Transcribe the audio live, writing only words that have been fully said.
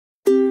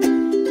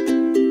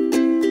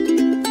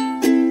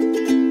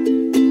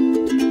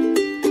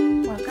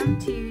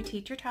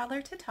Teach Your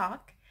Toddler to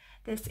Talk.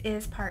 This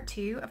is part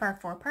 2 of our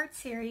 4-part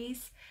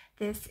series.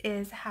 This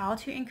is how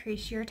to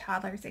increase your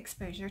toddler's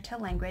exposure to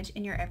language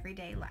in your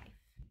everyday life.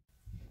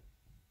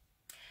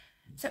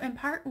 So in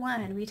part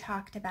 1, we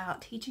talked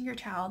about teaching your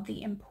child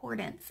the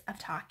importance of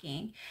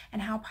talking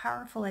and how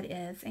powerful it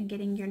is in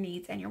getting your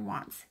needs and your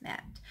wants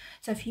met.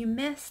 So if you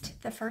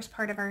missed the first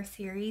part of our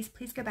series,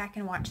 please go back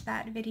and watch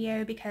that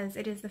video because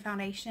it is the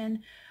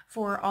foundation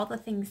for all the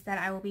things that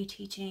I will be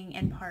teaching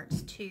in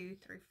parts 2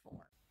 through 4.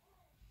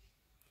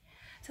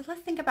 So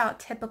let's think about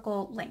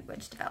typical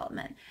language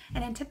development.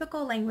 And in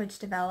typical language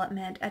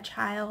development, a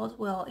child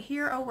will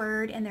hear a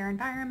word in their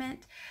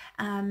environment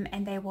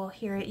and they will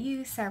hear it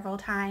used several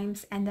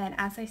times. And then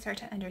as they start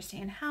to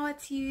understand how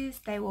it's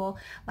used, they will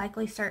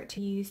likely start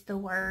to use the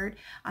word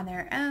on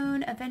their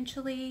own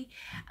eventually.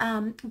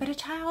 But a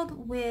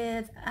child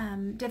with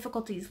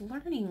difficulties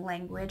learning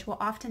language will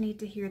often need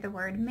to hear the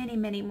word many,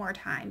 many more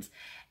times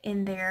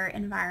in their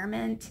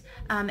environment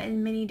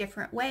in many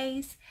different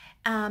ways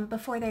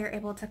before they are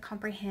able to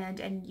comprehend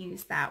and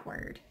use that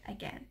word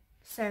again.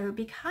 So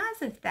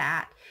because of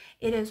that,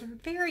 it is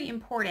very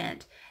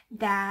important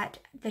that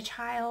the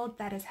child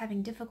that is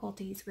having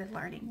difficulties with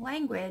learning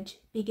language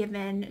be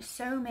given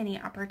so many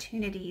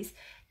opportunities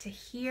to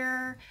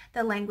hear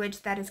the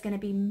language that is going to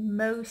be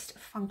most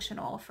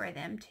functional for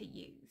them to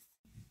use.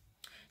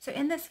 So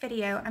in this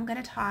video, I'm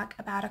going to talk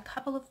about a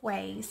couple of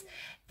ways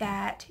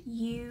that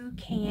you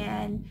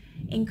can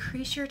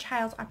increase your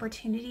child's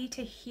opportunity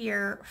to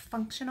hear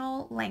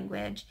functional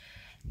language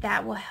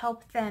that will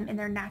help them in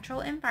their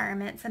natural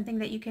environment, something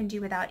that you can do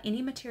without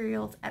any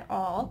materials at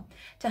all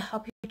to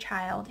help your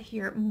child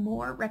hear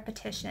more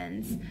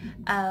repetitions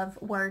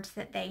of words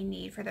that they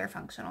need for their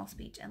functional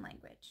speech and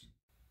language.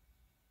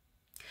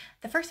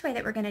 The first way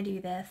that we're going to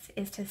do this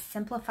is to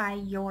simplify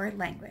your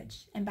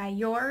language. And by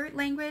your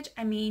language,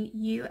 I mean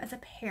you as a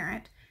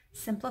parent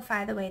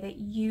simplify the way that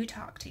you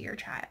talk to your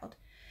child.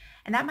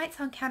 And that might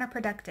sound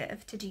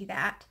counterproductive to do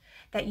that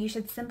you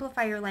should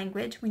simplify your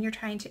language when you're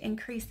trying to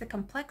increase the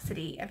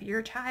complexity of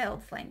your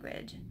child's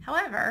language.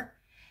 However,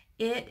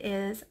 it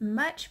is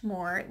much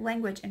more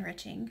language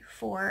enriching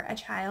for a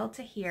child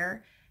to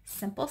hear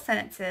simple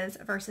sentences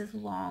versus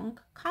long,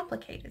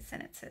 complicated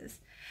sentences.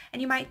 And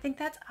you might think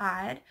that's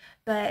odd,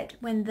 but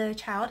when the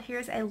child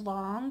hears a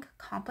long,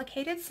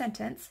 complicated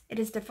sentence, it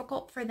is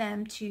difficult for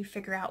them to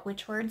figure out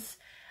which words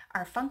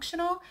are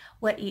functional,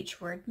 what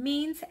each word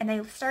means, and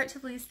they start to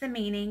lose the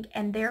meaning,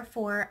 and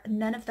therefore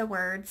none of the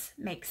words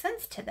make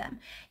sense to them.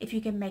 If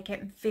you can make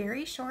it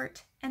very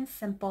short and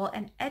simple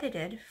and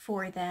edited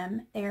for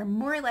them, they are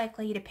more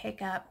likely to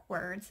pick up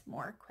words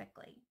more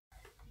quickly.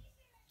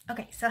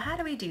 Okay, so how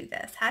do we do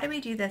this? How do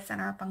we do this in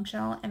our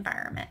functional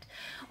environment?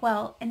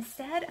 Well,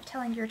 instead of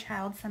telling your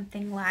child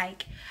something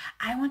like,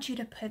 I want you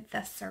to put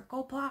the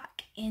circle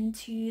block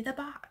into the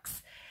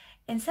box,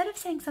 instead of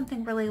saying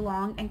something really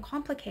long and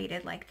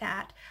complicated like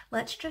that,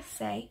 let's just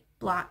say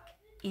block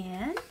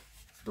in,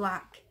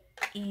 block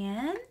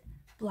in,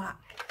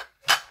 block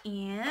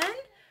in,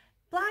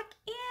 block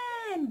in.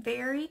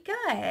 Very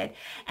good.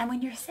 And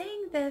when you're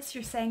saying this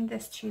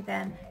to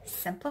them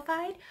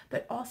simplified,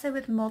 but also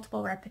with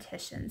multiple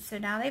repetitions. So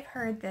now they've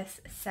heard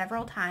this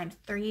several times,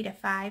 3 to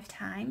 5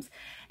 times,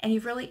 and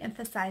you've really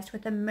emphasized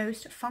what the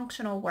most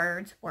functional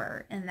words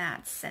were in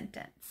that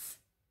sentence.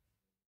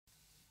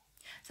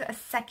 So a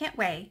second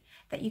way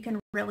that you can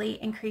really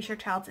increase your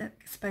child's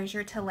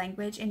exposure to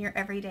language in your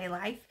everyday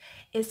life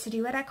is to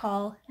do what I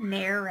call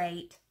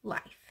narrate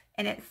life.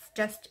 And it's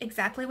just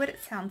exactly what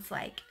it sounds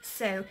like.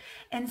 So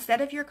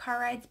instead of your car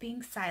rides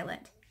being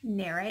silent,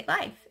 narrate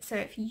life. So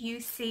if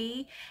you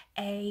see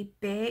a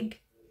big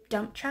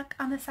dump truck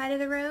on the side of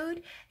the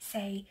road,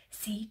 say,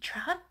 see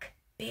truck,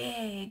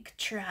 big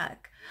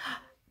truck,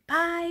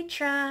 bye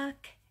truck.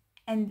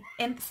 And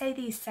say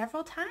these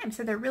several times.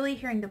 So they're really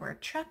hearing the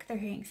word truck. They're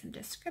hearing some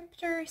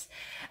descriptors.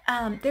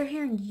 They're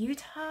hearing you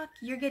talk.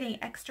 You're getting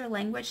extra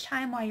language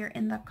time while you're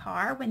in the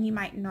car when you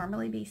might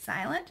normally be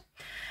silent.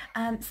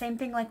 Same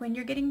thing like when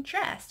you're getting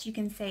dressed. You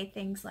can say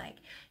things like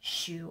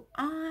shoe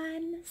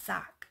on,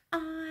 sock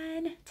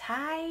on,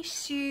 tie,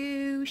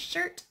 shoe,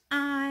 shirt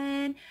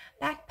on,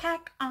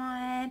 backpack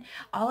on.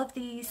 All of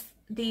these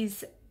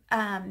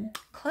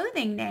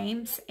clothing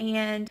names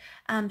and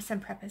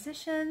some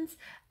prepositions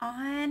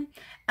on.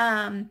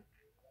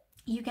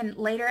 You can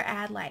later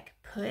add like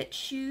put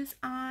shoes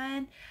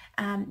on,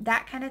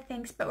 that kind of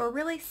things, but we're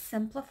really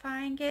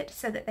simplifying it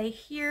so that they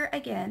hear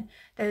again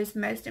those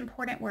most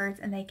important words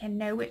and they can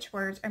know which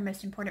words are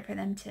most important for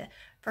them to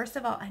first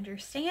of all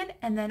understand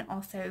and then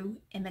also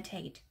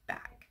imitate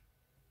back.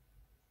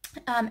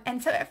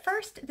 And so at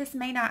first this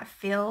may not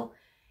feel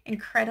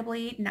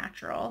incredibly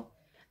natural.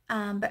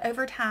 But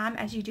over time,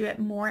 as you do it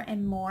more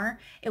and more,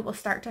 it will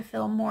start to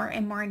feel more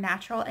and more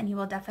natural, and you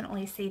will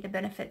definitely see the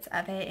benefits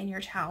of it in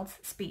your child's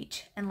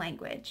speech and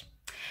language.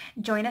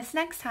 Join us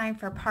next time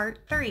for part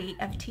 3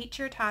 of Teach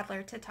Your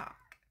Toddler to Talk.